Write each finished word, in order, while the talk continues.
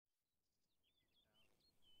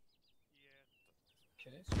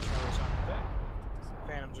Okay, so Charlie's on deck.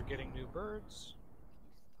 Phantoms are getting new birds.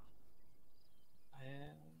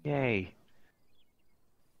 And Yay.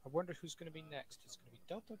 I wonder who's going to be next. It's going to be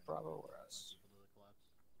Delta, Bravo, or us.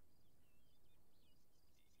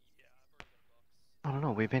 I don't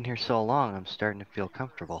know, we've been here so long, I'm starting to feel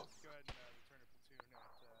comfortable.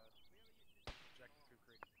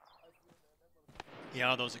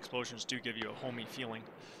 Yeah, those explosions do give you a homey feeling.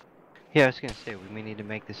 Yeah, I was gonna say, we may need to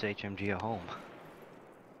make this HMG a home.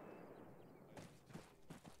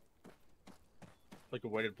 Like a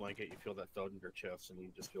weighted blanket, you feel that thud in your chest and you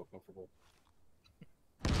just feel comfortable.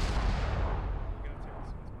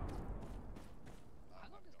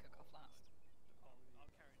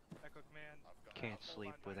 Can't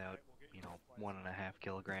sleep without, you know, 1.5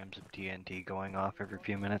 kilograms of TNT going off every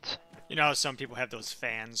few minutes. You know how some people have those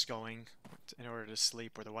fans going in order to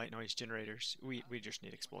sleep, or the white noise generators? We just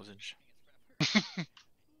need explosions.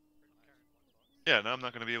 Yeah, now I'm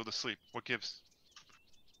not going to be able to sleep. What gives?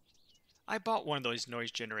 I bought one of those noise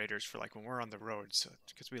generators for like when we're on the road, so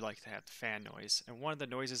because we like to have the fan noise, and one of the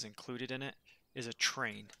noises included in it is a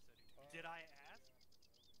train. Did I ask?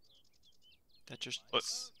 That just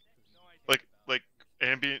Like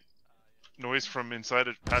ambient noise from inside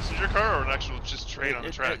a passenger car, or an actual just train on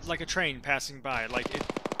the tracks? like a train passing by. Like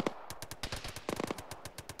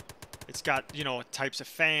it's got, you know, types of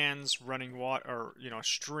fans, running water, or, you know,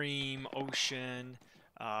 stream, ocean,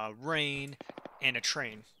 rain, and a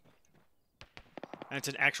train. And it's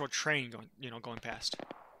an actual train going, you know, going past.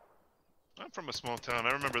 I'm from a small town.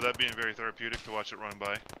 I remember that being very therapeutic to watch it run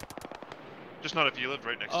by. Just not if you lived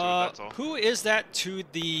right next to it, that's all. Who is that to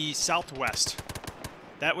the southwest?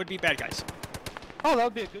 That would be bad guys. Oh, that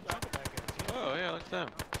would be a good chunk of bad guys. Oh yeah, look at them.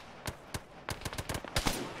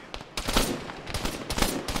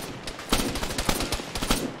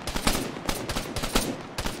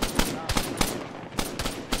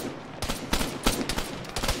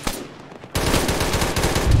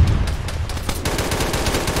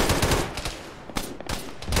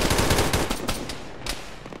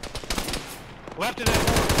 Left of that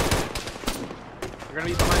door. They're gonna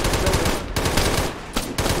be behind the building.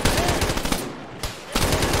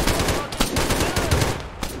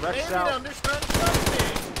 Rex out. Understand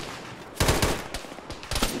something.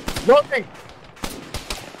 Loading.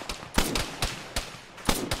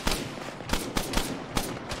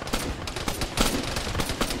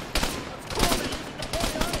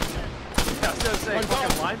 Yeah, I was gonna say,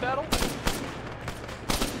 fucking line battle?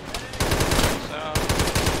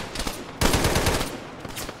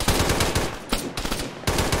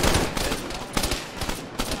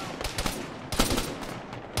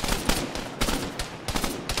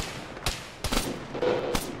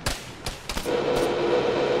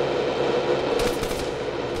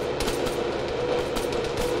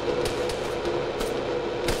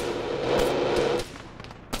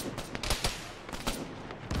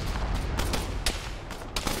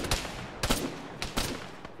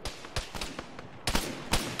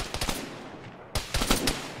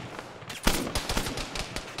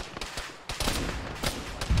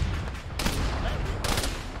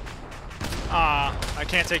 I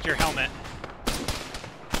can't take your helmet.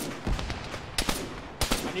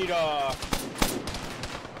 I need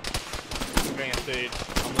advanced aid.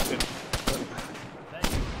 I'm looking.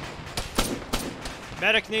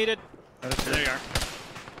 Medic needed. There you are.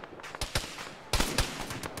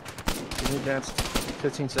 Give me advanced.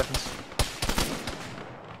 15 seconds.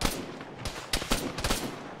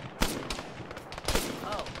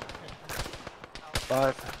 Oh.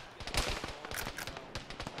 5.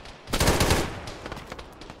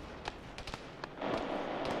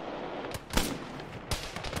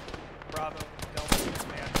 Bravo, Delta,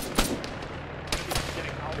 man.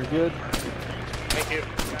 You're good. Thank you. You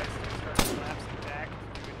guys start collapsing back.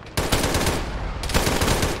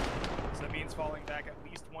 So that means falling back at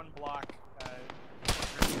least one block.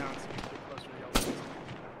 Closer to the elevators.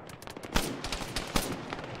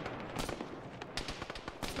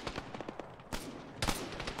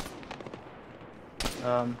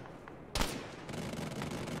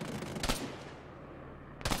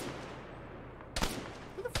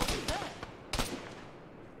 Who the fuck is that?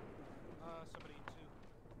 Somebody in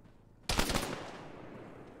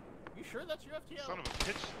 2. You sure that's your FTL? Son of a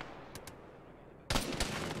bitch.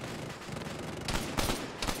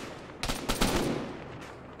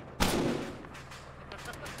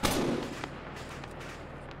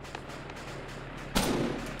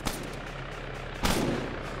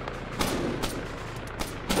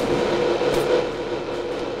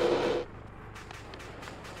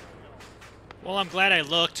 Well, I'm glad I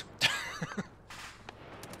looked.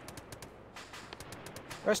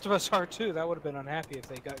 Rest of us are too. That would have been unhappy if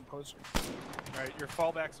they got closer. Alright, your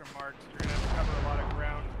fallbacks are marked. You're gonna have to cover a lot of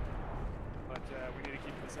ground. But we need to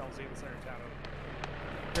keep this LZ in the center of town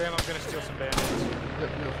open. Graham, I'm gonna steal some bandits. Yep,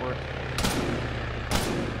 go for it.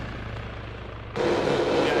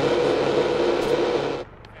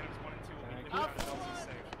 Phantoms 1 and 2 will be moving down to LZ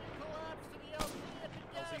safe.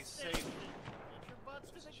 LZ safe.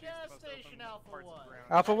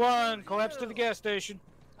 Alpha 1, collapse to the gas station.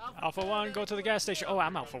 Alpha 1, go to the gas station. Oh,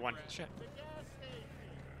 I'm Alpha 1. Shit.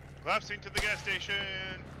 Collapsing to the gas station.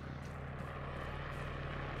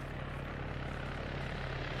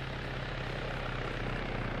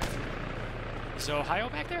 Is Ohio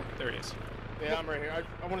back there? There it is. Yeah, I'm right here.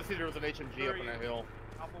 I want to see if there was an HMG up on that hill.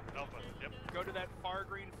 Alpha. Yep. Go to that far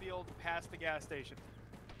green field past the gas station.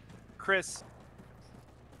 Chris.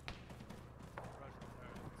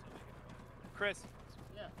 Chris.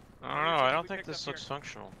 I don't know, I don't think this looks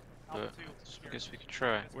functional, but I guess we could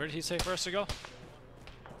try. Where did he say for us to go?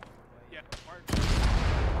 Yeah,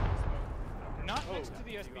 Not next to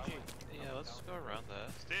the SPG. Yeah, let's just go around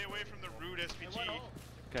that. Stay away from the rude SPG.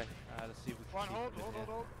 Okay, let's see if we can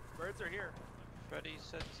hold. Birds are here. Freddy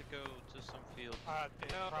said to go to some field.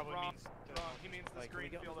 It No, probably wrong. means Wrong. He means this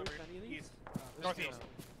green field over east. northeast.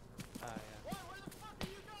 yeah.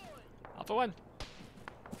 Alpha 1.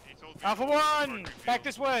 He told me Alpha to go to the 1, parking back field.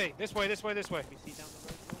 this way. This way.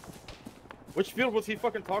 Which field was he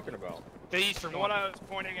fucking talking about? The eastern The one. one I was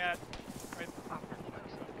pointing at. Right.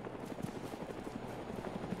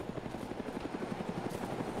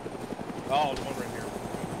 Oh, the one right here.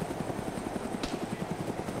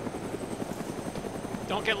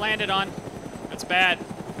 Don't get landed on. That's bad.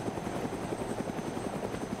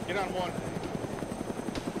 Get on one.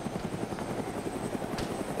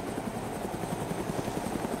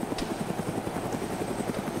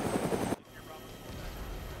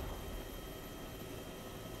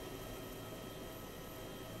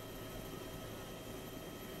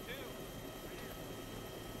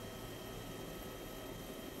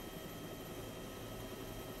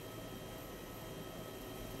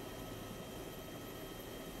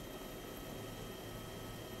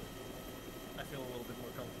 I feel a little bit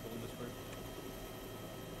more comfortable in this bird.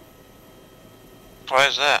 Why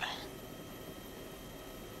is that?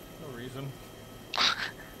 No reason.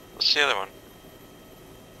 What's the other one?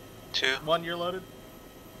 2? 1, you're loaded?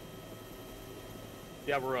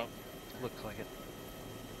 Yeah, we're up. Looks like it.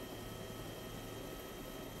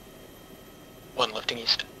 1 lifting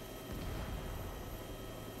east.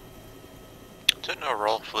 Didn't know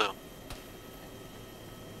roll flew.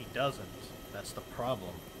 He doesn't. That's the problem.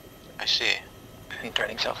 I see. And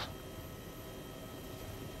turning south.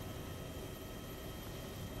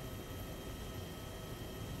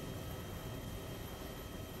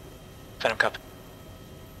 Phantom Cup.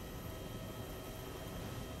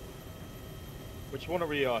 Which one are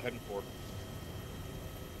we heading for?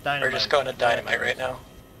 Dynamite. We're just going to dynamite right now.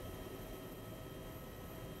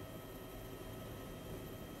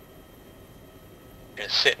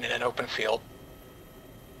 Just sitting in an open field.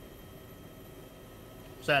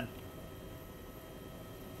 Send.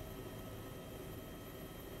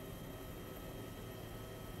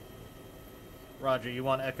 Roger, you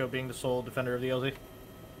want Echo being the sole defender of the LZ?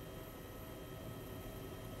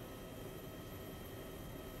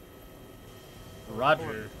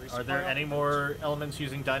 Roger, are there any more elements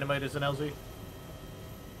using dynamite as an LZ?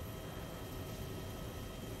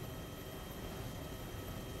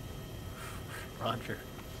 Roger.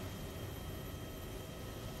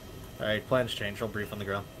 Alright, plans change. I'll brief on the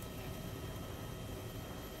ground.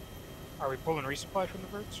 Are we pulling resupply from the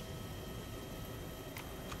birds?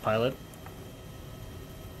 Pilot?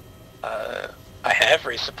 I have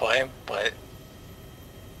resupply, but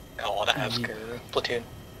I don't want to ask platoon.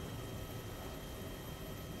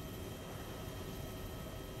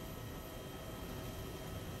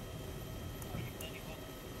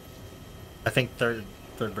 I think third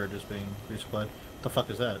bird is being resupplied. What the fuck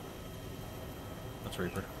is that? That's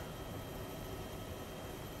Reaper.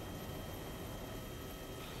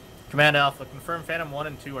 Command Alpha, confirm Phantom 1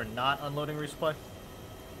 and 2 are not unloading resupply?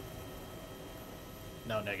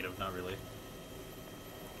 No, negative, not really.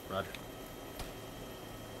 Roger.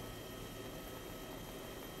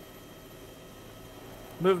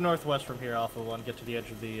 Move northwest from here, Alpha 1, get to the edge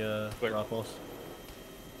of the rock walls.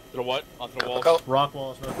 To the what? Onto the walls? Go. Rock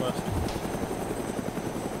walls, northwest.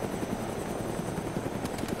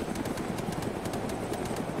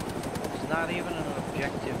 It's not even an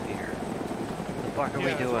objective here. What the fuck are we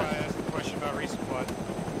That's doing? why I asked the question about resupply.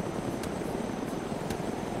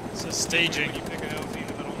 It's a staging. You pick an LZ in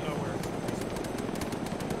the middle of nowhere.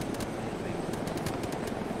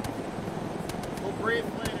 We'll brief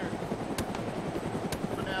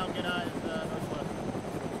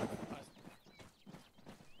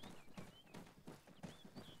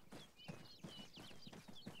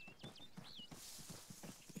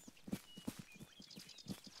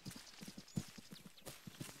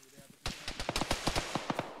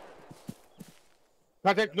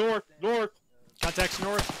Contact north, north. Contacts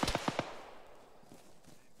north.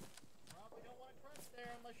 Probably don't want to crunch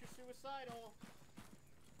there unless you're suicidal.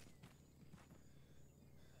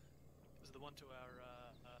 This is the one to our,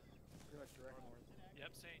 pretty much direct north. Yep,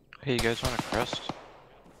 same. Hey, you guys want a crest?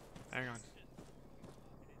 Hang on.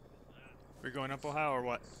 We're going up Ohio or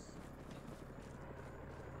what?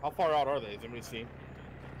 How far out are they? Has anybody seen?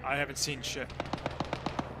 I haven't seen shit.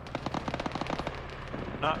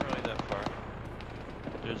 Not really that far.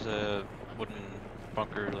 There's a wooden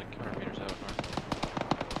bunker like 100 meters out north.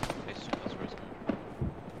 I assume that's where it's going.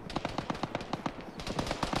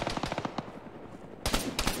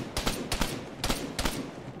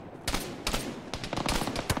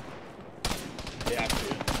 Yeah, I see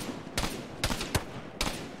it.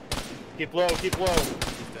 Keep low, keep low.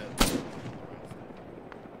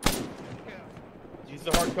 Use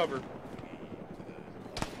the hard cover.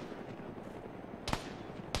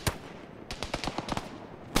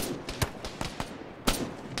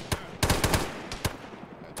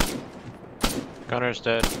 Gunner's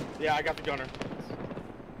dead. Yeah, I got the gunner.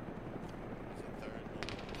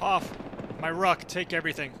 Hoff, my ruck, take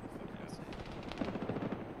everything.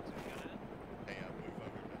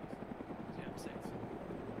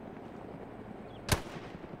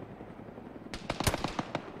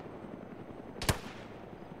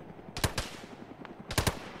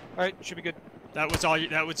 Alright, should be good. That was all.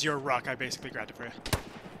 That was your ruck. I basically grabbed it for you.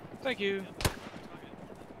 Thank you.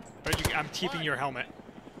 But I'm keeping your helmet.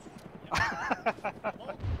 Do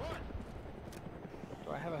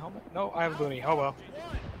I have a helmet? No, I have a boonie. Oh well.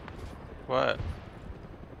 What?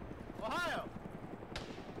 Ohio!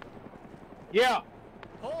 Yeah!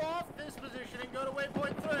 Pull off this position and go to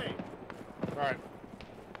waypoint 3. Alright.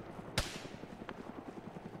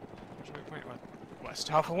 Waypoint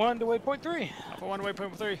west. Alpha 1 to waypoint 3. Alpha 1 to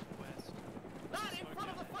waypoint 3. Not in front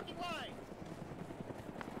of the fucking line!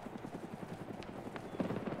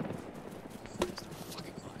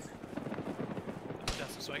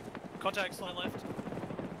 That's this way. Contact, slide left.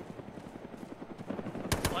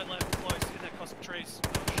 Slide left, close, in that cosmic trees. Oh,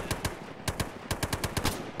 shit.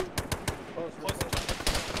 Close.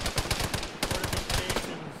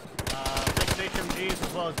 Fortifications, fixed HMGs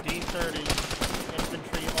as well as D-30.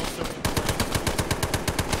 Infantry also in place.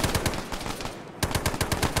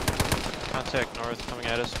 Contact north coming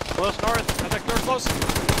at us. Close north! Contact north close! Go!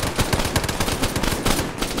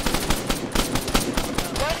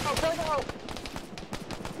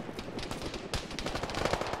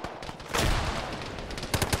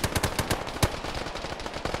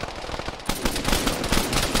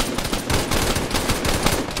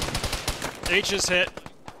 H is hit.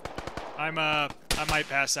 I might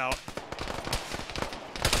pass out.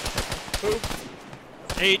 Who?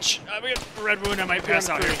 H. We got a red wound. I might pass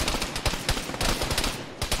out here.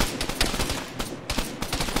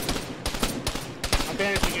 I'm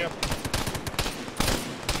bandaging you.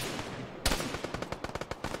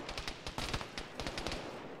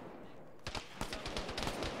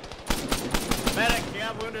 Medic,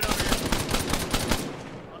 yeah, wounded over here.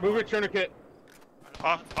 Move it, tourniquet.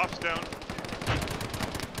 Off's down.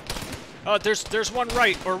 Oh, there's one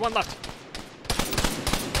right or one left.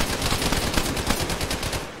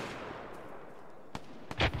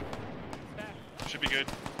 Should be good.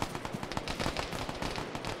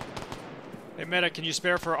 Hey, medic, can you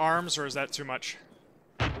spare for arms, or is that too much?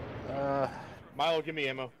 Milo, give me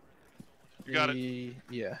ammo. You got it.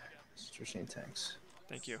 Yeah. Machine tanks.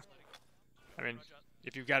 Thank you. I mean,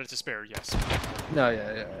 if you've got it to spare, yes. No,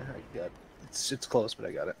 yeah, I got it. It's close, but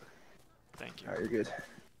I got it. Thank you. Alright, you're good.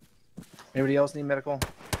 Anybody else need medical?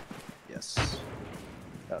 Yes.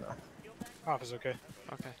 Oh no. Off is okay.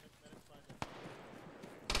 Okay.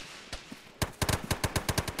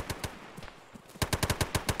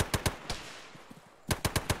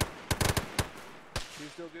 You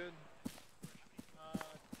still good?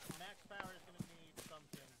 Max power is going to need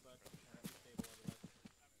something, but stable otherwise.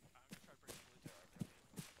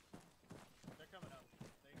 They're coming up.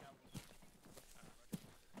 They got one.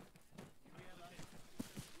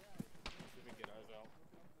 Let me get eyes out.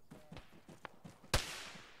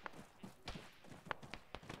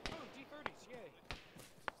 Oh, D30s, yay.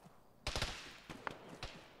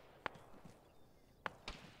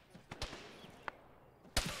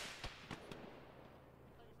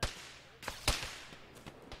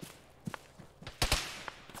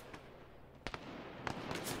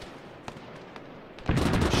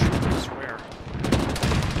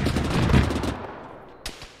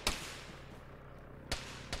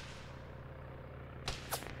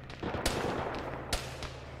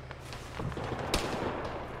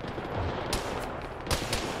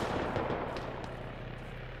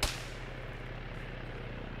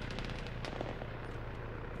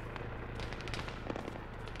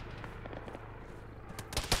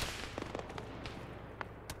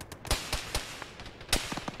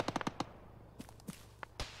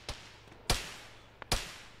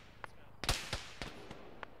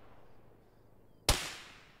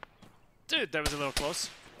 That was a little close.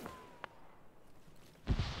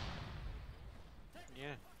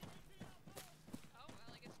 Yeah.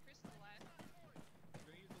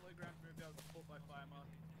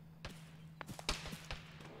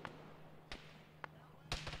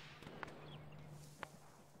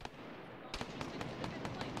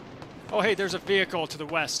 Oh, hey, there's a vehicle to the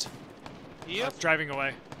west. Yep. Driving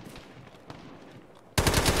away.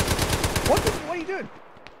 What are you doing?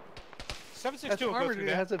 762 That's will go armored. through It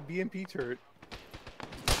that. has a BMP turret.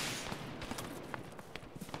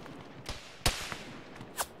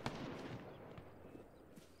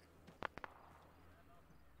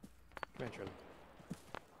 Come here, Charlie.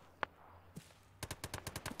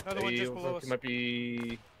 Another one just below us. It might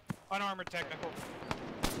be Unarmored technical.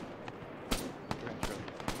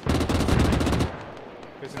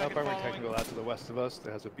 There's an Second up-armored following. technical out to the west of us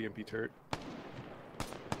that has a BMP turret.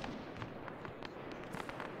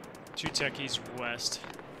 2 techies west.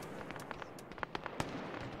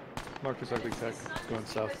 Marcus Ugly Tech going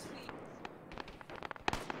south.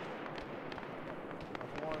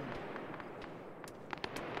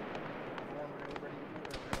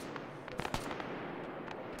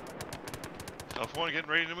 Alpha 1 getting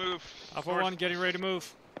ready to move. Alpha 1 getting ready to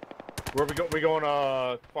move. Where we go? We going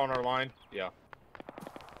on our line? Yeah.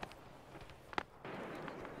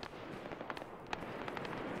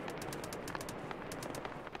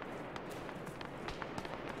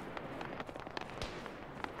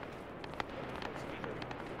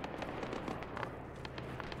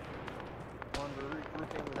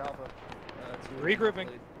 Regrouping with Alpha. Regrouping.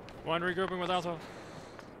 1 regrouping with Alpha.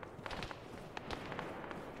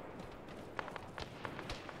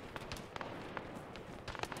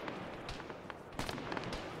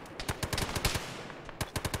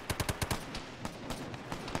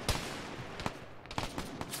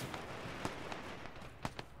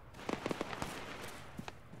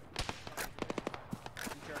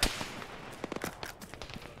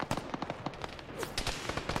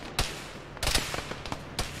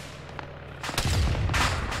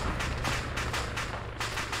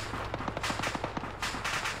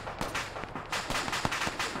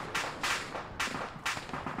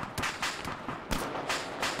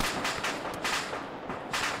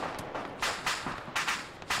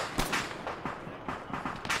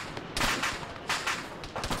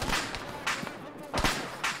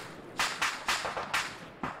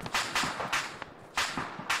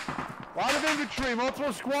 Lot of infantry,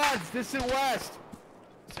 multiple squads, distant west.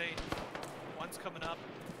 See, one's coming up.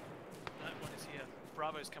 No, one is here.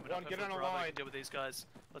 Bravo's coming One, up. get Hopefully on a Bravo line. can deal with these guys.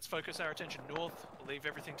 Let's focus our attention north. We'll leave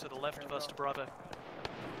everything to the left of us to Bravo.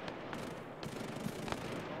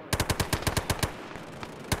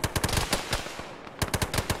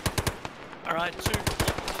 All right, 2 blocking to the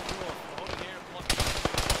north. Holding here and blocking.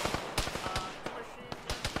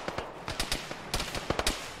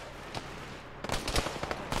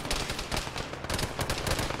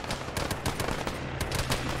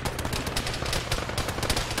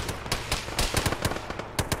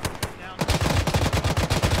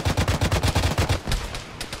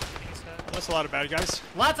 That's a lot of bad guys.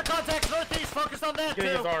 Lots of contacts northeast, focus on that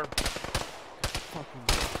Getting his too. arm.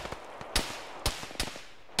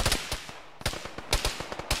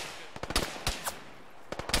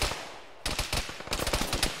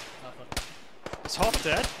 Is Hoff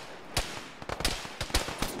dead?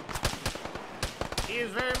 He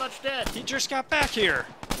is very much dead. He just got back here.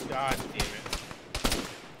 God damn it.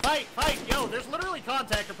 Fight, fight, yo, there's literally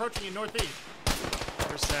contact approaching you northeast.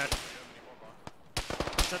 Where's that?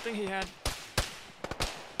 What's that thing he had?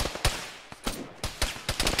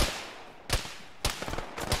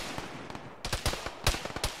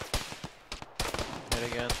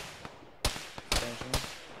 Hit again.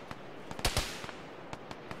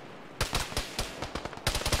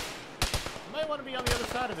 You might want to be on the other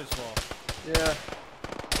side of this wall. Yeah.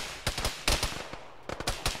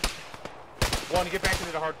 One, get back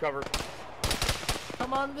into the hard cover.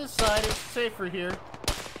 Come on this side, it's safer here.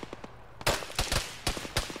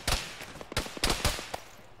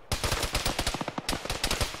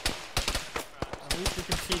 At least we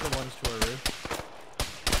can see the ones to our rear.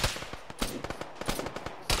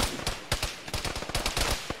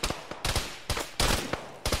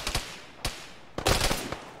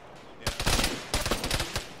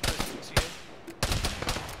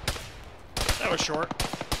 That was short.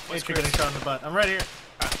 You're getting shot in the butt. I'm right here.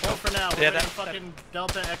 Hold for now. We're Yeah, letting that- fucking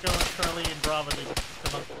Delta, Echo, and Charlie and Bravo to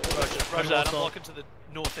come up. Roger that. I'm blocking to the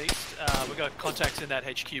northeast. We've got contacts in that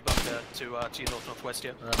HQ bunker to your north-northwest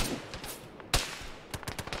here.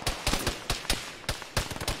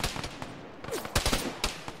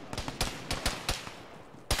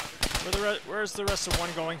 Where's the rest of 1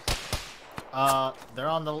 going? They're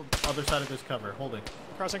on the other side of this cover, holding.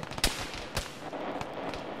 Crossing.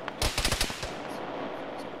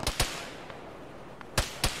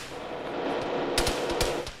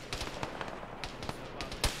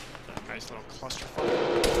 Nice little cluster.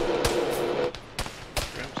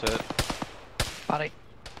 Grim's hit. Body.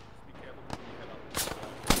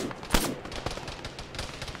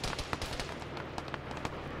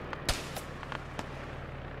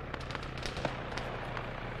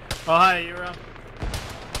 Oh, hi, you around?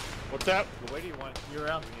 What's that? Well, where do you want? You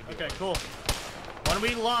around? Okay, cool. When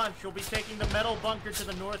we launch, you'll be taking the metal bunker to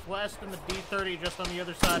the northwest and the D-30 just on the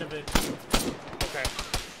other side of it. Okay.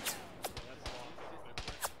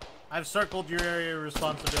 I've circled your area of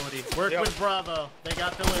responsibility. Work Yep. with Bravo. They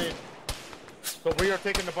got delayed. So we are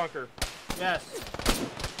taking the bunker. Yes.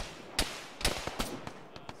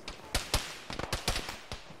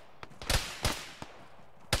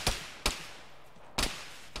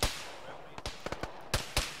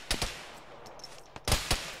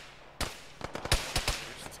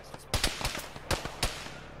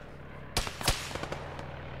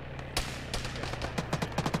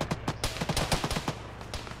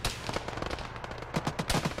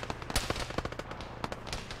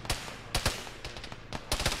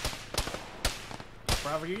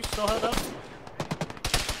 Bravo, you still held up?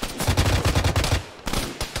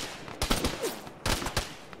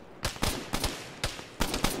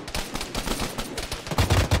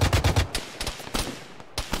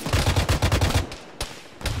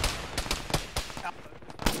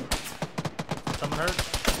 Someone hurt?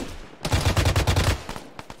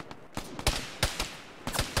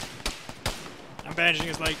 I'm bandaging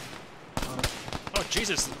his leg. Oh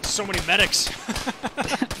Jesus! So many medics.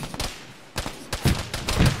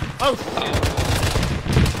 Oh!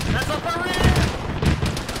 That's up our rear!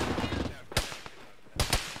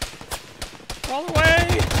 All the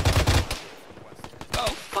way!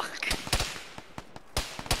 Oh fuck!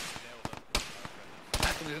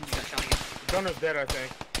 Gunner's dead, I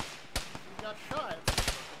think. You got shot.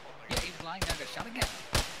 Yeah, he was lying down, got shot again.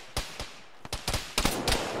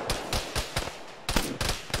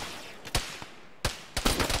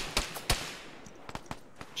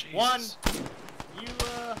 Jesus. One! You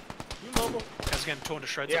mobile. Guys getting torn to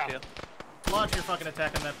shreds Yeah. up here. Launch your fucking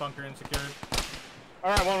attack on that bunker and secure it.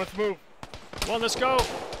 Alright, well, let's move. One, let's go!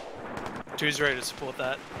 Two's ready to support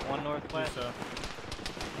that. One northwest. So.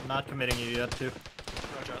 I'm not committing you yet, too.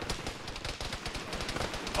 Roger.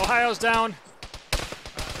 Ohio's down.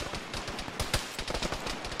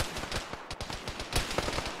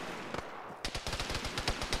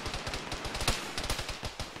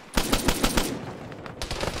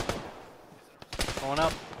 Going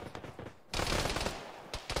up.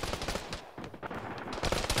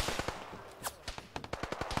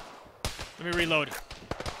 Let me reload.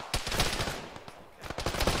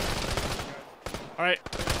 Alright.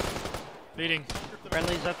 Leading.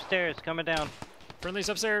 Friendly's upstairs, coming down. Friendly's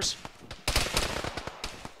upstairs.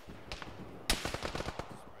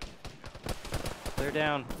 They're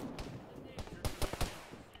down.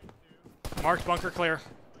 Marked bunker clear.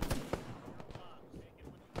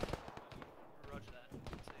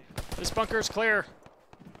 This bunker is clear.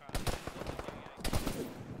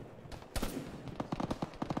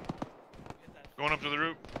 Going up to the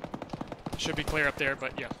roof. Should be clear up there,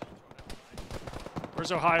 but yeah.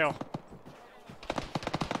 Where's Ohio?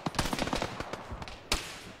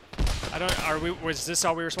 I don't. Are we? Was this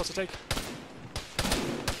all we were supposed to take?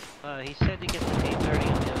 He said to get the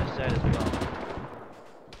D-30 on the other side as well.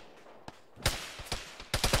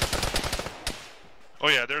 Oh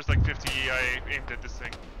yeah, there's like 50 EIA aimed at this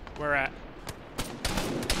thing. Where at?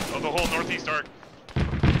 Oh, the whole northeast arc.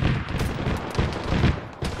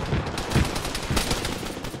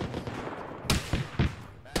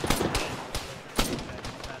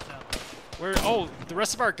 Where? Oh, the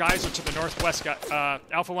rest of our guys are to the northwest.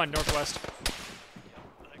 Alpha 1 northwest.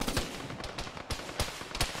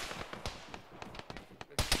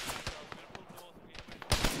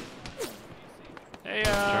 Hey,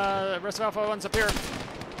 the rest of Alpha 1's up here.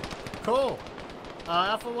 Cool.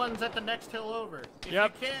 Alpha 1's at the next hill over. If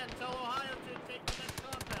Yep. you can, tell Ohio to take the next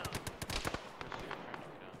compound.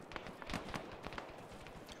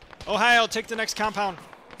 Ohio, take the next compound.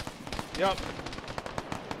 Yep.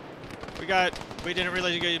 We didn't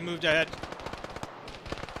realize you guys moved ahead.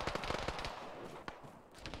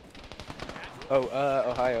 Oh,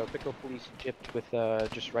 Ohio, pickle police gypped with,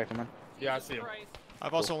 just riflemen. Yeah, I see him.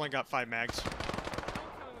 I've also only got 5 mags.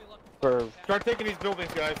 Start taking these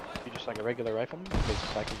buildings, guys. You just like a regular rifleman?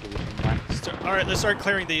 Because I could give you some mine. Alright, let's start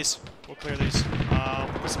clearing these. We'll clear these.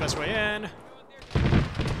 What's the best way in?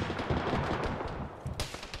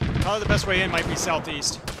 Probably the best way in might be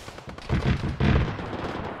southeast.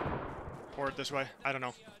 Or this way. I don't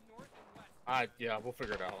know. Yeah, we'll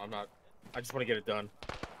figure it out. I just want to get it done.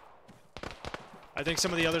 I think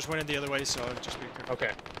some of the others went in the other way, so just be careful.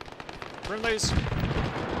 Okay. Friendlies.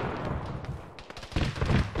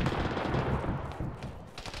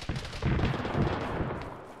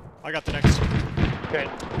 I got the next. Okay.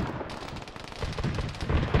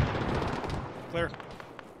 Clear.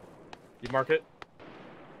 You mark it?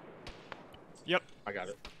 Yep. I got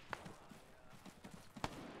it.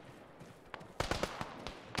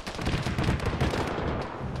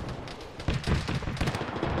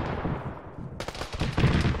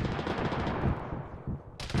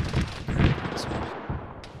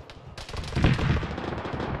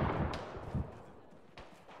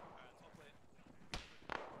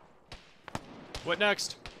 What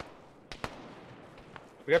next?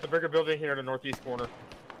 We got the bigger building here in the northeast corner.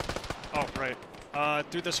 Oh, right.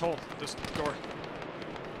 Through this hole, this door.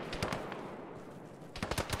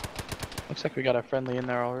 Looks like we got a friendly in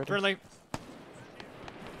there already. Friendly.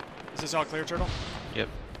 Is this all clear, Turtle? Yep.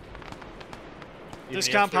 This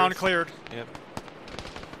compound cleared. Yep.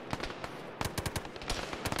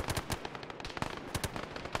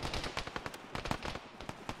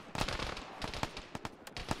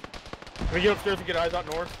 Can we get upstairs and get eyes out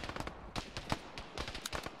north?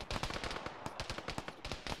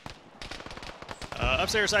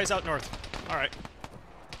 Upstairs, eyes out north. All right.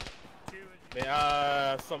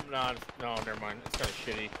 No, never mind. It's kind of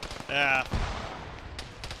shitty. Yeah.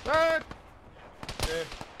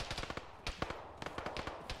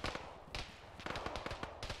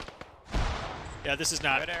 Yeah, this is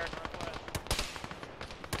not. Right air, northwest.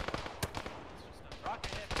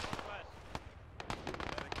 Rocket hit, northwest.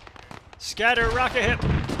 Scatter, rocket hit.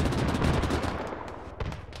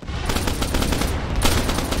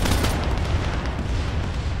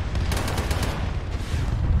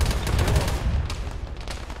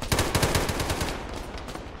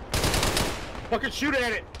 Fucking shoot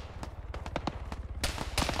at it!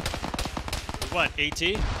 What, AT?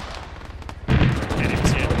 Can't even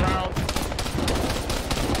see it. Around.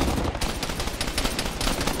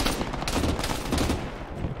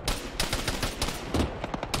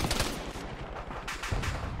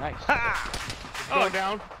 Nice. Ha! Oh,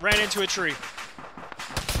 down. Ran into a tree.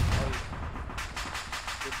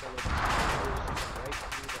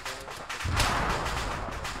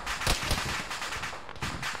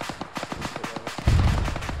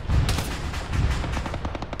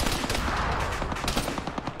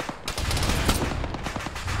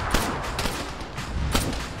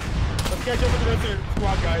 Catch up with the rest of the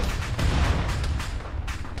squad, guys.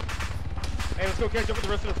 Hey, let's go catch up with the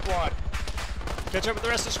rest of the squad. Catch up with the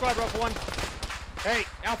rest of the squad, Alpha 1. Hey,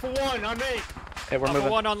 Alpha 1 on me. Hey, we're Alpha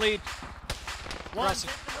moving. 1 on lead. One, hit the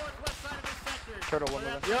northwest side of this sector. Turtle, we're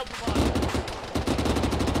moving. Yep.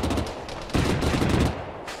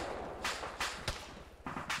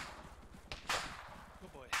 Oh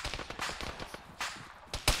boy.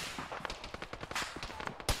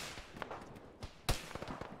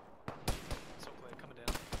 So clear, coming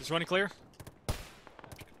down. This one clear?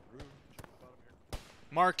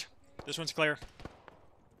 Marked. This one's clear.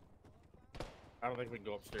 I don't think we can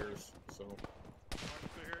go upstairs, so.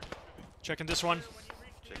 Checking this one.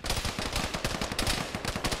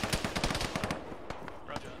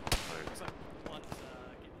 Roger. Looks like one's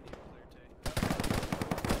getting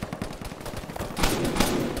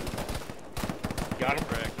Got him.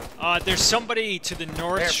 There's somebody to the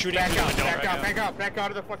north There, shooting back through out, the door. back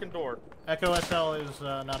out of the fucking door. Echo SL is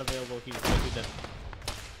not available. He's dead.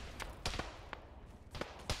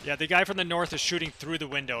 Yeah, the guy from the north is shooting through the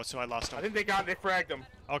window, so I lost him. I think they fragged him.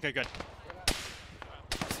 Okay, good.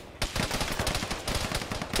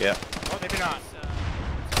 Yeah. Oh, maybe not.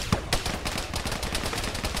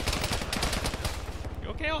 You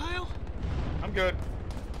okay, Ohio? I'm good.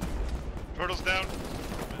 Turtle's down.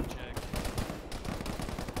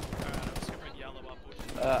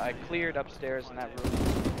 I cleared upstairs in that room.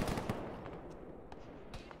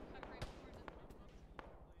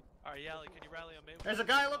 Alright, Yali, can you rally on me? There's a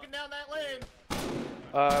guy looking down that lane.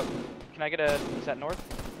 Can I get a? Is that north?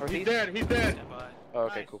 Northeast? He's dead. He's dead. Stand by. Oh,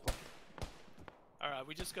 okay, Nice. cool. Alright,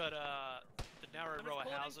 we just got the narrow row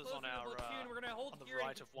of houses on our on the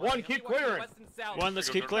right of One, keep clearing. One, let's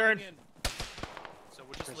keep clearing. So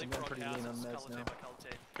we'll just Prison leapfrog pretty lean on houses, meds color now. tape by color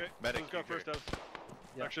tape. Okay, Medic, who's got you first here. house?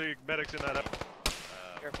 Yeah. Actually, medic's in that up.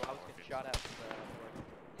 Careful, I was getting shot at.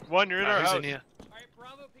 One, you're in our Who's house. in here? Alright,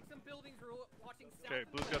 Bravo, pick some buildings. We're watching south. Okay,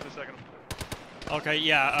 Blue's got the second. Okay,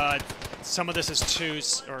 yeah, some of this is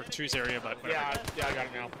twos area, but whatever. Yeah, I got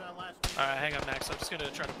it now. Alright, hang on, Max. I'm just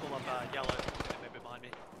gonna try to pull up yellow. Maybe behind me.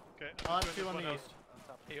 On two on the east.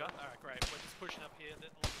 Here you are? Alright, great. We're just pushing up here along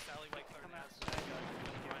this alleyway, clearing house.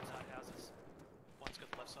 Inside houses. One's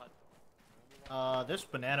got the left side. This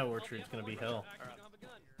banana orchard's gonna be hell.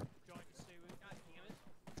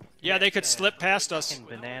 Yeah, they could slip past us.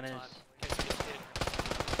 Bananas.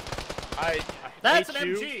 That's an hate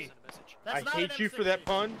you. MG. That's I not hate an you for that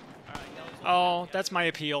pun. Oh, that's my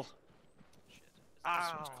appeal.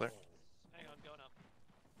 This one's clear. Hang on, going up.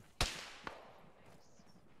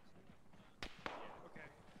 Okay.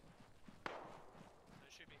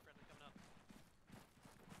 Shoot me, friendly, coming up.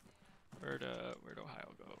 Where'd Ohio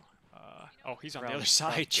go? Oh, he's on the other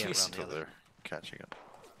side. Jeez. Yeah, they're catching up.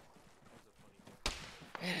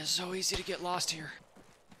 It is so easy to get lost here.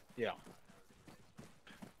 Yeah.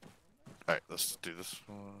 Alright, let's do this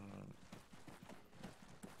one.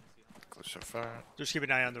 Close so far. Just keep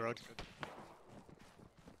an eye on the road.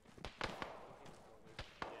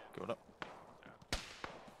 Going up.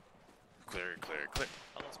 Clear, clear, clear.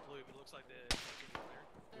 Oh, that's blue, but it looks like they're clear.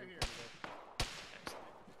 They're here. Excellent.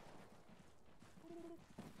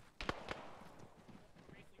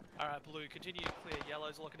 Alright, blue, continue to clear.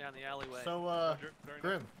 Yellow's looking down the alleyway. So,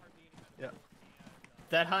 Grim. Yeah.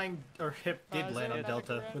 That hind or hip did land on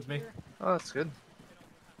Delta with me. Oh, that's good.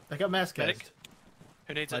 I got mass Medic? gassed.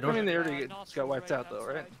 Who needs I it? don't- I mean, they already got wiped out though,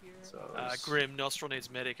 right? So. Grim, Nostril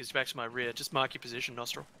needs medic. He's back to my rear. Just mark your position,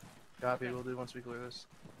 Nostril. Copy. We'll do once we clear this.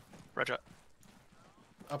 Roger.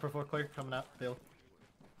 Upper floor clear, coming out, Bill.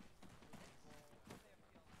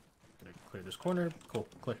 Gonna clear this corner. Cool,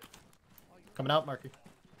 clear. Coming out, Marky.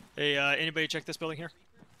 Hey, anybody check this building here?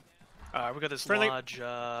 Alright, we've got this Friendly. large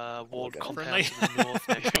walled compound Friendly. to the north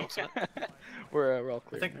next to us. We're all I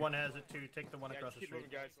clear. think one has it too. Take the one across the Keep street.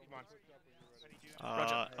 moving, guys. Come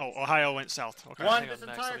on. Oh, Ohio went south. Okay. One, hang on, this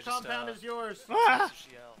Max, entire let me just, compound is yours. Ah!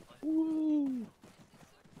 Woo!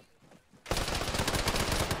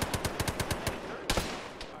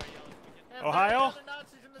 If Ohio? there are other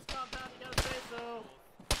Nazis in this compound, you gotta say so.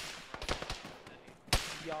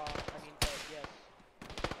 Yeah, I mean, yes.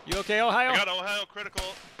 You okay, Ohio? I got Ohio critical.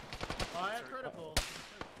 Ohio critical.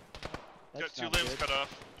 Got That's two not limbs good. cut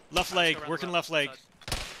off. Left leg, working left leg.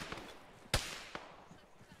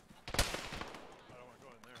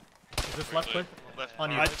 Is this left clear? Left.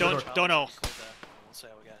 On you. I don't know. We'll see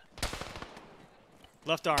how we go.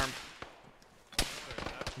 Left arm.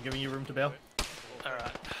 I'm giving you room to bail.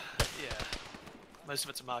 Alright. Yeah. Most of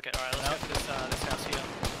it's a market. Alright, let's go to this house here.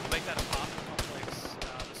 We'll make that apartment complex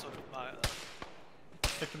the sort of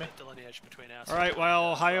Stick to me. delineation between us. All right,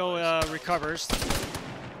 while Ohio recovers.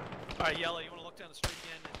 Alright, Yellow, you want to look down the street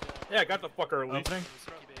again? And, Yeah, I got the fucker elite. Opening.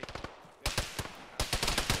 CQB.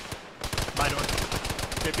 My door.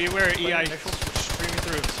 Okay, be aware, EI initial. streaming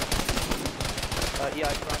through. Yeah,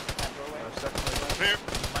 I crossed that doorway. Here.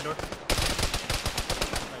 My door.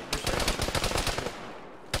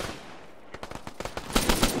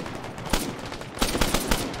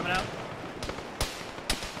 Coming out.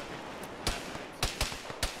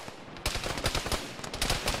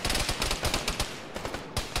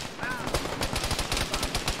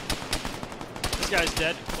 This guy's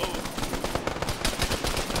dead.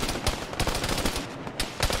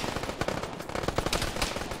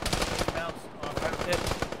 Bounce off. Hit.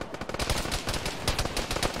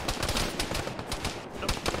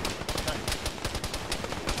 Nope.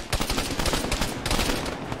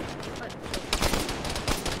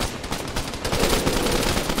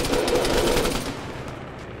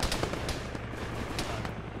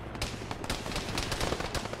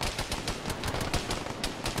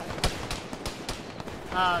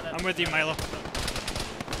 I'm with you, Milo.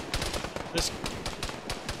 This.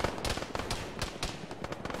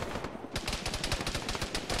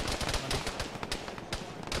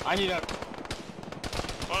 I need a.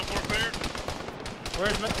 Bottom floor clear.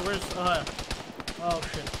 Where's Ohio? Oh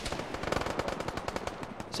shit.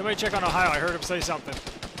 Somebody check on Ohio. I heard him say something.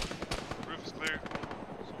 Roof is clear.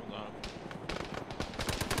 Hold on.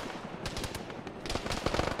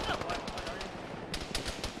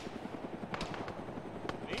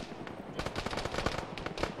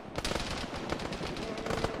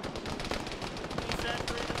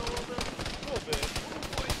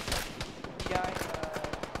 Yeah,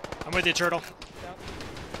 I'm with you, Turtle.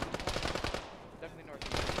 definitely north.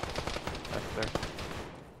 Back there.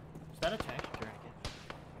 Is that a tank?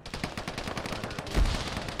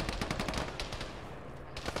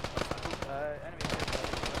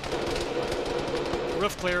 Enemy.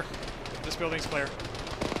 Roof clear. This building's clear.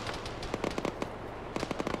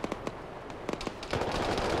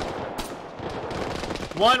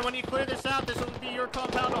 One, when you clear this out, this will be your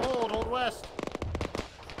compound to hold. Hold west.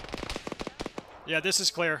 Yeah, this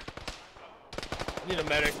is clear. Need a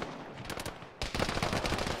medic.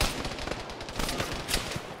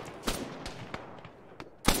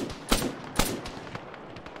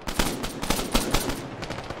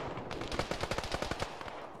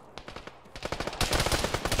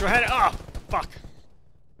 Johanna. Oh, fuck.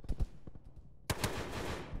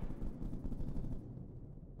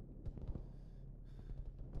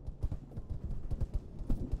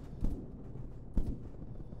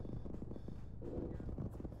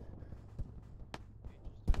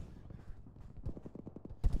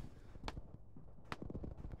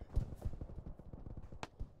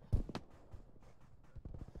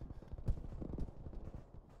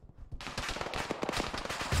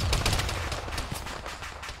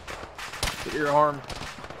 Get your arm.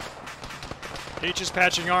 H is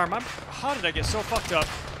patching arm. How did I get so fucked up?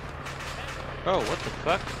 Oh, what the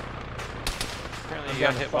fuck? Apparently you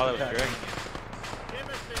got hit while I was dragging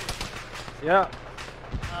you. Yeah.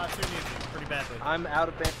 Pretty badly. I'm out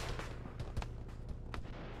of band.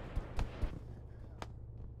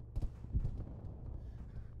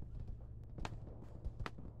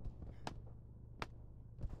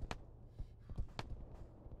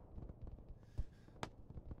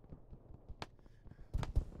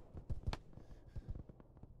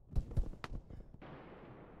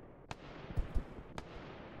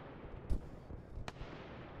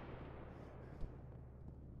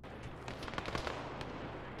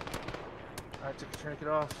 I took a tourniquet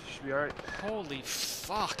off. Should be alright. Holy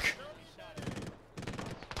fuck.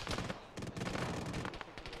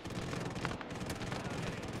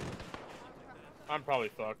 I'm probably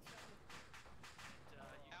fucked.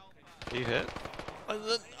 You hit?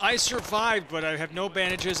 I survived, but I have no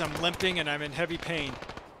bandages. I'm limping and I'm in heavy pain.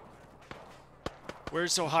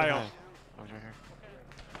 Where's Ohio? I was right here.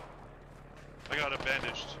 I got him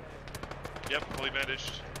bandaged. Yep, fully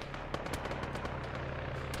bandaged.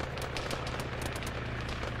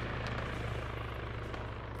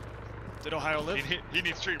 Did Ohio live? He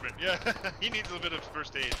needs treatment, yeah. He needs a bit of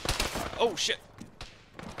first aid. Oh, shit.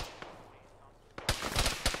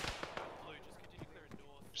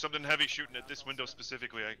 Something heavy shooting at this window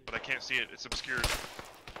specifically, but I can't see it. It's obscured.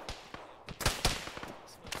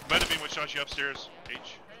 Might have been what shot you upstairs,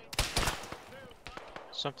 H.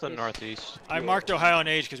 Something northeast. I marked Ohio and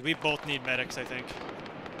H because we both need medics, I think.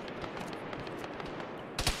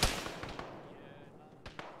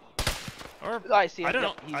 Or I see him. I don't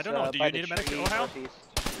know. He's, I don't know. Do by you the need a medic at tree Ohio? northeast.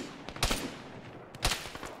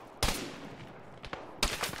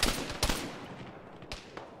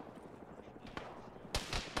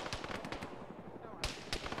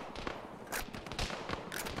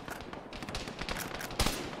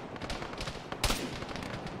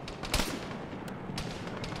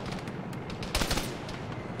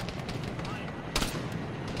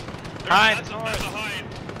 Behind! That's behind.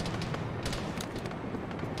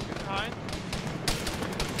 Behind?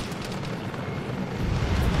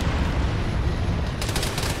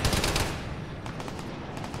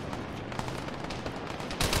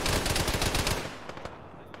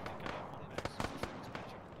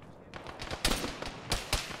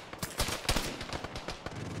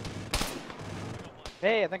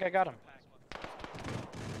 Hey, I think I got him.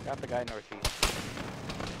 Got the guy northeast.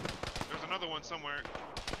 There's another one somewhere.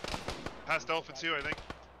 Past Alpha 2, I think.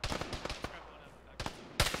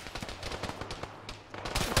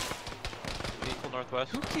 Vehicle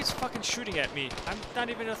northwest. Who keeps fucking shooting at me? I'm not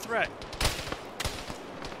even a threat.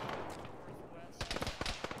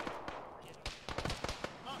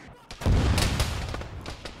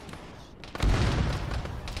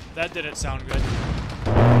 That didn't sound good.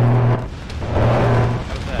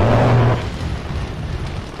 How's that?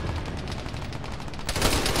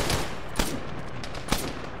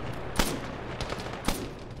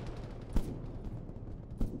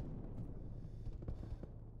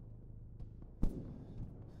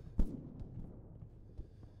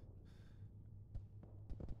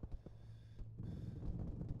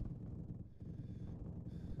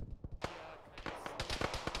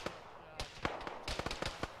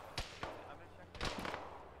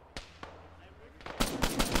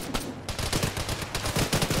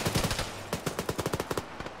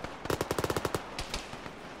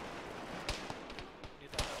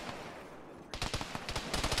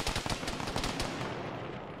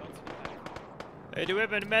 Hey, do we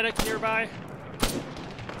have a medic nearby?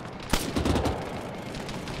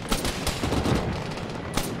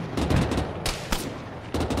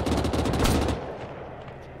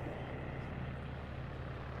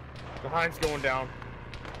 Behind's going down.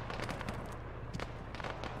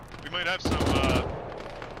 We might have some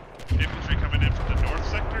infantry coming in from the north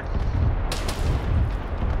sector.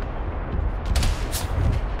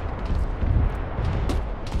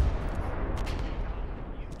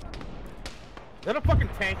 Is that a fucking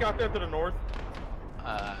tank out there to the north?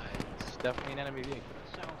 It's definitely an enemy vehicle.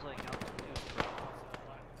 Sounds like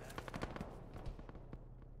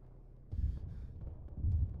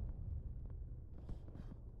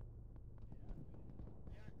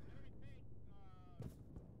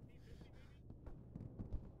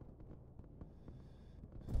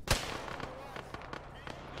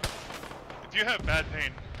If you have bad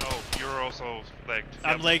pain, oh, you're also legged.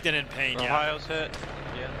 I'm legged and in pain, yeah. Ohio's hit.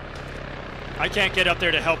 Yeah. I can't get up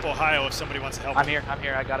there to help Ohio if somebody wants to help I'm him.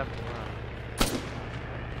 here, I got him.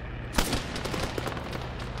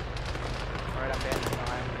 Alright, I'm bandaging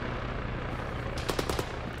Ohio.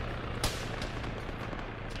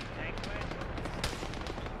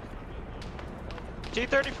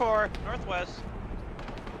 T-34, northwest.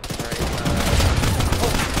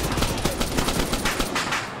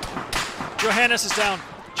 Johannes is down.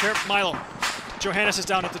 Chair Milo. Johannes is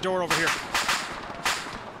down at the door over here.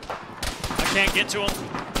 I can't get to him.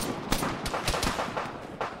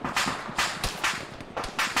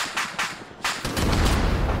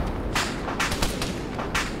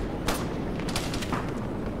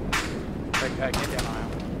 Get down, Ohio.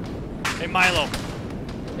 Hey, Milo.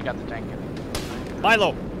 They got the tank.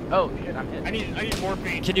 Milo. Oh shit, I'm hit. I need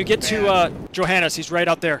morphine. Can you get to Johannes? He's right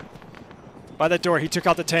out there. By that door. He took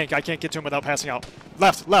out the tank. I can't get to him without passing out.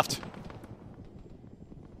 Left, left.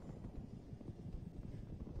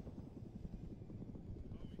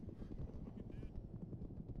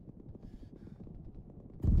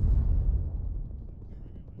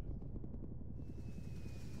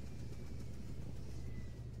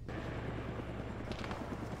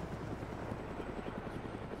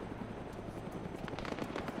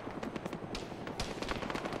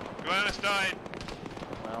 Johannes died.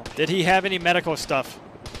 Well. Did he have any medical stuff?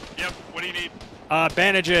 Yep, what do you need?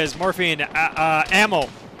 Bandages, morphine, ammo.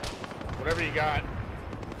 Whatever you got.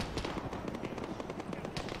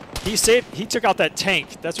 He took out that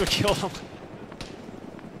tank. That's what killed him.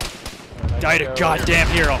 Died a goddamn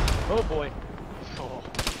hero. Oh boy. Oh.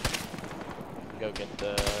 Go get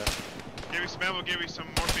the... Gave you some ammo, gave you some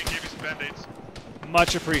morphine, gave you some band-aids.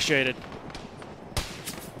 Much appreciated.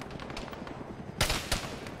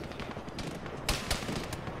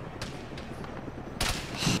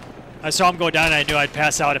 I saw him go down and I knew I'd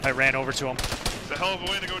pass out if I ran over to him. It's a hell of a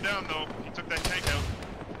way to go down, though. He took that tank out.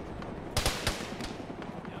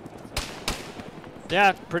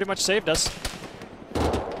 Yeah, pretty much saved us.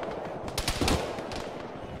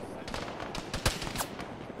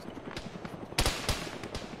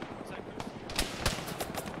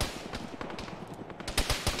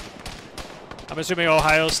 I'm assuming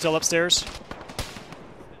Ohio's still upstairs.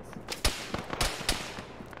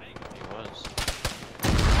 He was.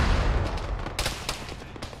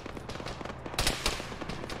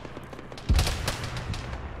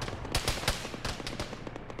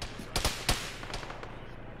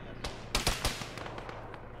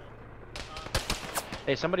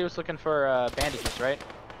 Hey, somebody was looking for bandages, right?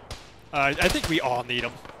 I think we all need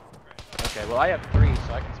them. Okay, well I have 3,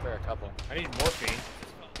 so I can spare a couple. I need morphine.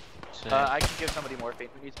 I can give somebody morphine.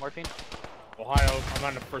 Who needs morphine? Ohio, I'm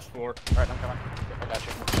on the first floor. Alright, I'm coming. I got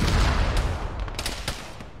you.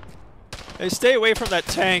 Hey, stay away from that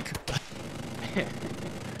tank.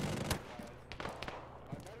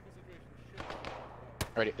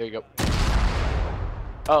 Alright, there you go.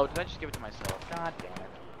 Oh, did I just give it to myself? God damn it.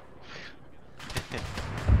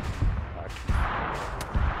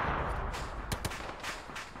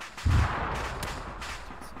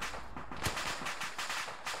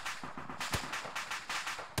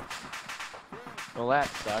 Well, that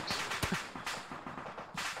sucks.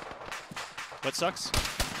 What sucks?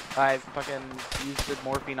 I fucking used the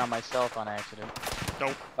morphine on myself on accident.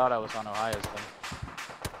 Nope. Thought I was on Ohio's thing.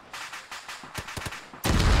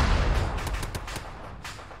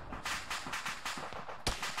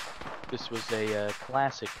 This was a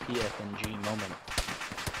classic PFNG moment.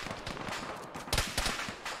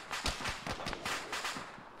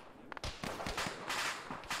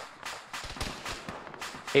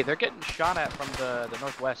 Hey, they're getting shot at from the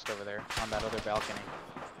northwest over there on that other balcony.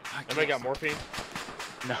 Anybody got morphine?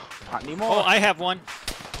 No, not anymore. Oh, I have one.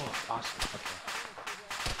 Oh, awesome. Okay.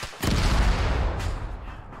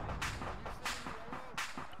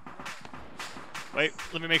 Wait,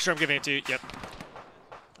 let me make sure I'm giving it to you. Yep.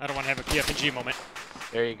 I don't want to have a PFNG moment.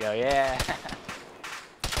 There you go. Yeah.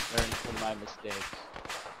 Learn from my mistakes.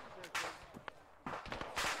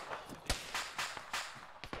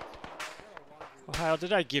 Ohio,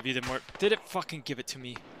 did I give you the more? Did it fucking give it to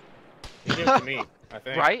me? You gave it to me, I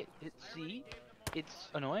think. Right? See? It's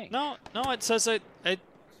annoying. No, it says I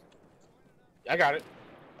I got it.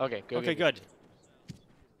 Okay, good. Okay, good.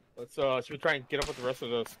 Let's should we try and get up with the rest of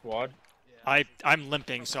the squad? I'm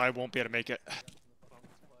limping, so I won't be able to make it.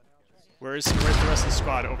 Where's the rest of the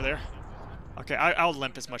squad? Over there? Okay, I'll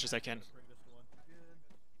limp as much as I can.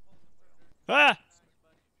 Ah!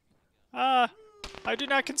 I do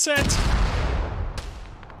not consent!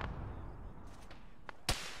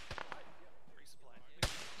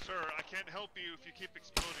 Sir, I can't help you if you keep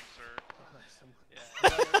exploding, sir.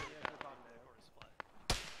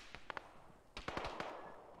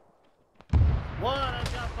 One,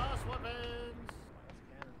 I've got boss weapons.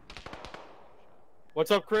 What's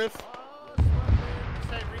up, Chris? Boss weapons.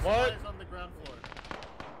 Hey, resupplies on the ground floor.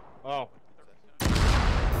 Oh.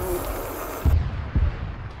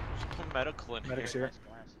 Medical in Medic's here.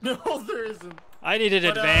 No, there isn't. I need an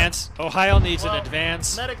But, advance. Ohio needs well, an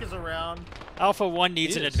advance. Medic is around. Alpha 1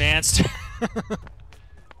 needs He an is. advanced.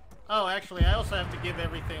 Oh, actually, I also have to give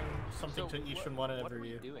everything something to each and one of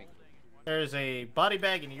you. There's a body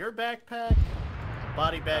bag in your backpack.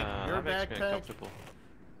 Body bag in your that makes me backpack. uncomfortable.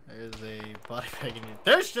 There's a body bag in your.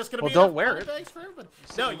 There's just gonna Well, be don't enough wear body it. bags for everybody.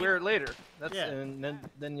 No, No, you wear it later. That's Yeah. and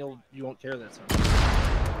then you won't care that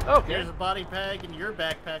time. Okay. There's a body bag in your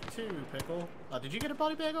backpack too, Pickle. Did you get a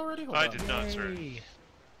body bag already? Hold I on. did not, sir.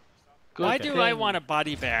 Why do I want a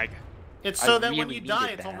body bag? It's so I that when really you die,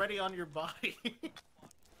 needed it's that. already on your body.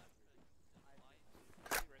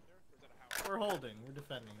 We're holding. We're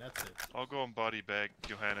defending. That's it. I'll go and body bag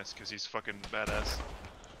Johannes because he's fucking badass.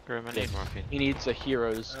 Grim, I need morphine. He needs a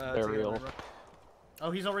hero's burial. Oh,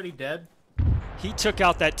 he's already dead? He took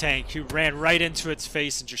out that tank. He ran right into its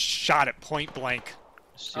face and just shot it point blank.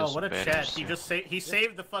 Steal Oh, what a some chat. banners, He yeah. just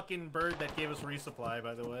saved the fucking bird that gave us resupply,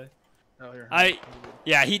 by the way. Oh, here.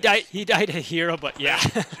 Yeah, he died a hero, but yeah.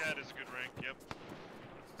 Chad is a good rank.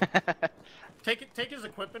 Yep. Take his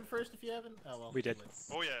equipment first if you haven't. Oh well. We did.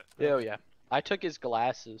 Oh yeah. Oh yeah. I took his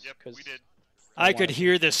glasses Yep, because we did. I could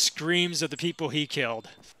hear the screams of the people he killed.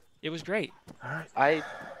 It was great.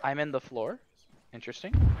 I'm in the floor.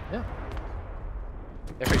 Interesting. Yeah.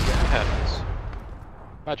 There we go. Happens.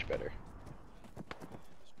 Much better.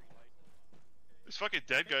 This fucking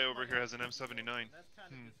dead guy over here has an M79.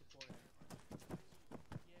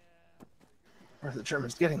 Where are the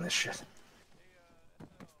Germans getting this shit?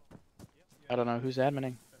 I don't know who's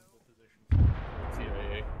adminning.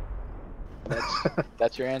 CIA.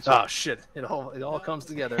 That's your answer. Oh shit! It all comes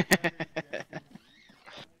together.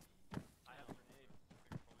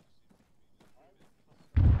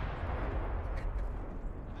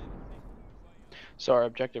 So our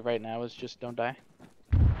objective right now is just don't die.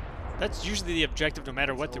 That's usually the objective, no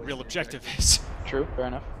matter what the real objective is. True. Fair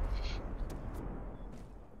enough.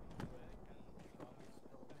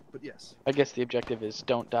 But yes. I guess the objective is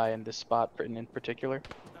don't die in this spot in particular.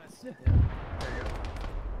 Yeah. There you go.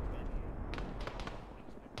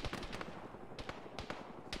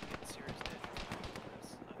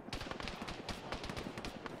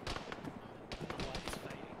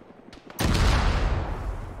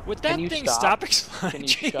 Would that Can you thing stop? exploding? Can you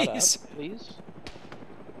shut Jeez. up, please?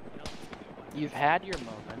 You've had your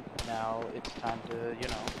moment. Now it's time to,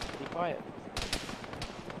 be quiet.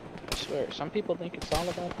 I swear, some people think it's all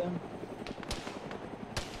about them.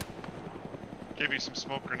 Give you some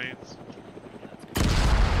smoke grenades.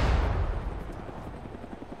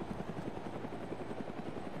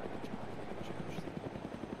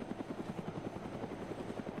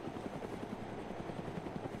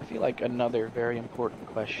 I feel like another very important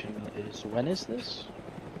question is, when is this?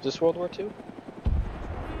 Is this World War II?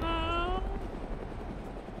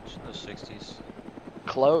 It's in the 60s.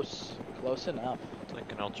 Close. Close enough. It's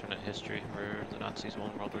like an alternate history where the Nazis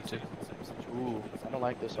won World War II. Ooh, I don't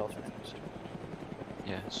like this alternate history.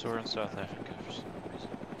 Yeah, so we're in South Africa for some reason.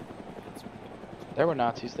 There were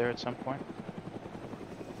Nazis there at some point.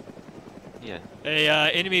 Yeah. A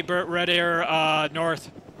enemy red air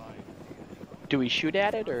north. Do we shoot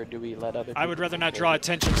at it or do we let other people I would rather not control draw it?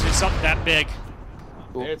 attention to something that big.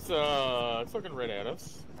 Ooh. It's looking right at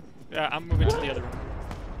us. Yeah, I'm moving to the other room.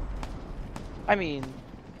 I mean,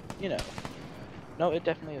 no, it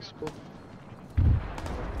definitely is cool.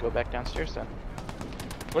 Go back downstairs then.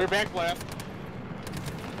 We're back blast.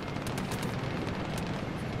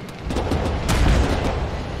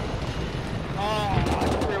 Oh,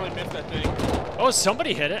 I really missed that thing. Oh,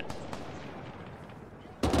 somebody hit it.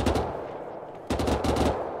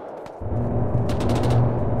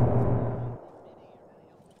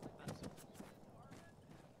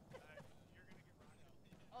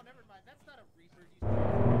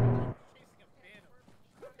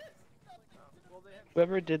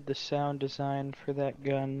 Whoever did the sound design for that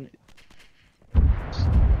gun is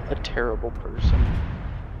a terrible person.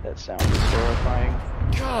 That sound is horrifying.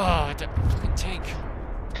 God, that fucking tank.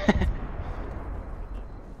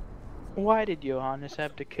 Why did Johannes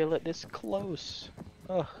have to kill it this close?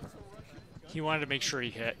 Ugh. He wanted to make sure he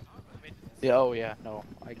hit. Yeah, oh yeah, no,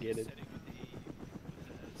 I get it.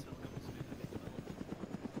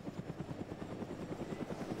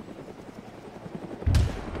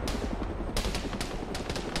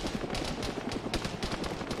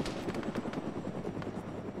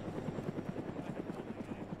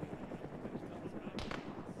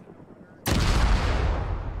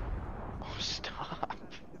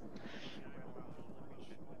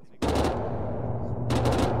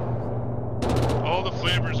 all the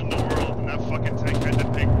flavors in the world, and that fucking tank had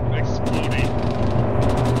that thing exploding.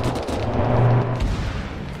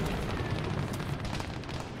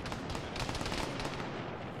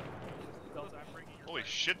 Holy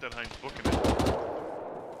shit, that Heinz booking it.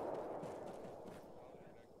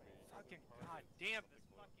 Fucking goddamn this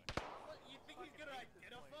fucking. What, you think he's gonna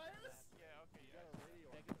identify us? Yeah, okay, you got a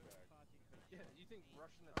radio. Yeah, you think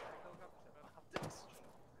Russian attack helicopters have optics?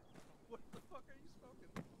 What the fuck are you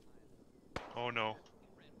smoking? Oh no.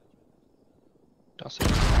 Don't say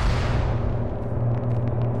that.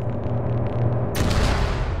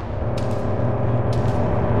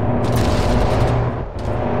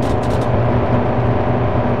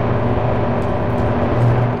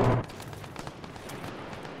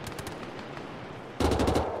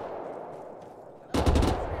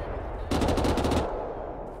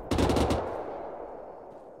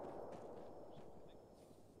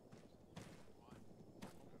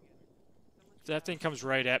 If that thing comes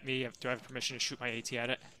right at me, do I have permission to shoot my AT at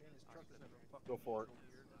it? Go for it.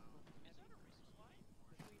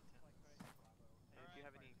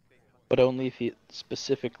 But only if it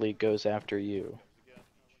specifically goes after you.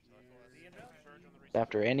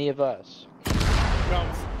 After any of us.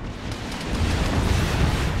 Comes.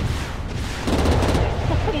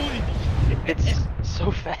 Holy it's so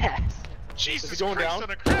fast. Jesus going Christ down?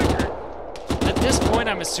 on a cracker! At this point,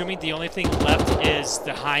 I'm assuming the only thing left is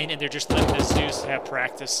the Hind, and they're just letting the Zeus have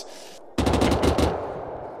practice.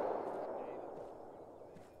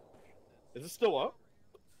 Is it still up?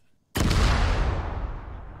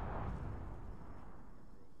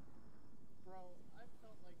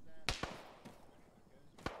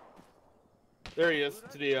 There he is,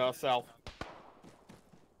 to the south.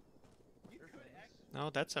 No,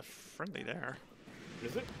 that's a friendly there.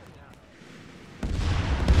 Is it?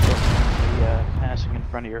 Passing in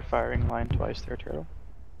front of your firing line twice there, Turtle.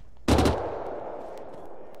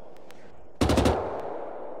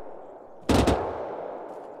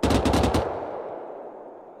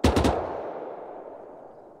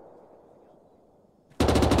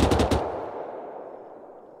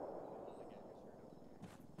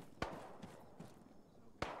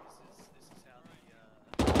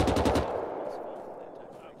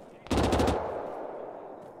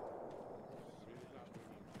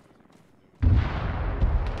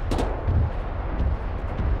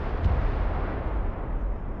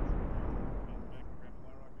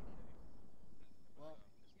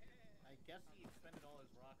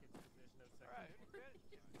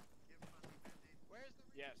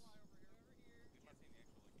 Yes.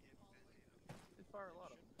 Did fire a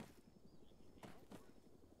lot of them.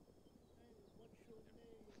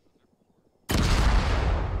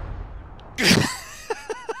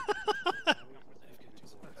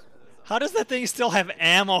 How does that thing still have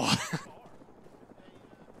ammo?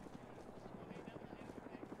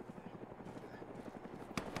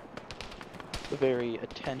 A very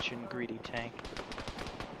attention-greedy tank.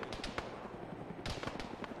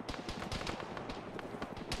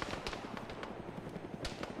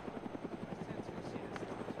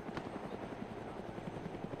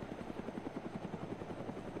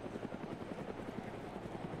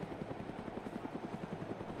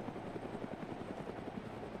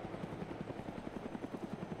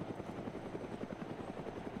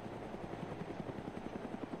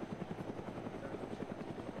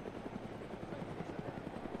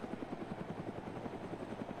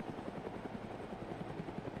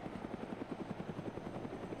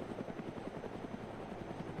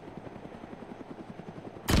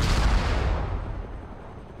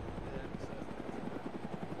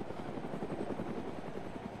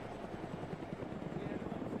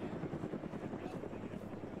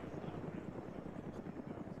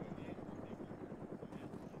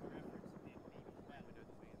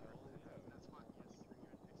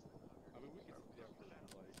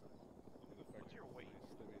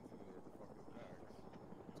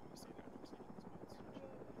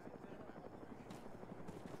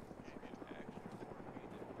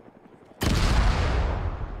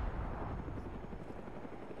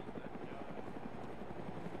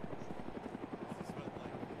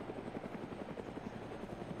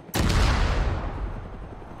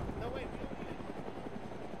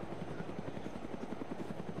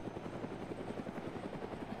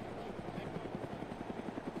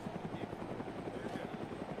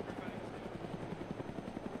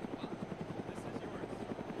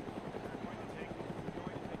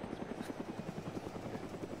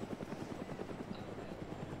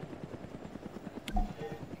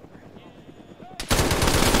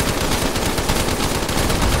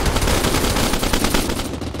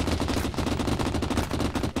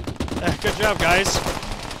 Good job, guys.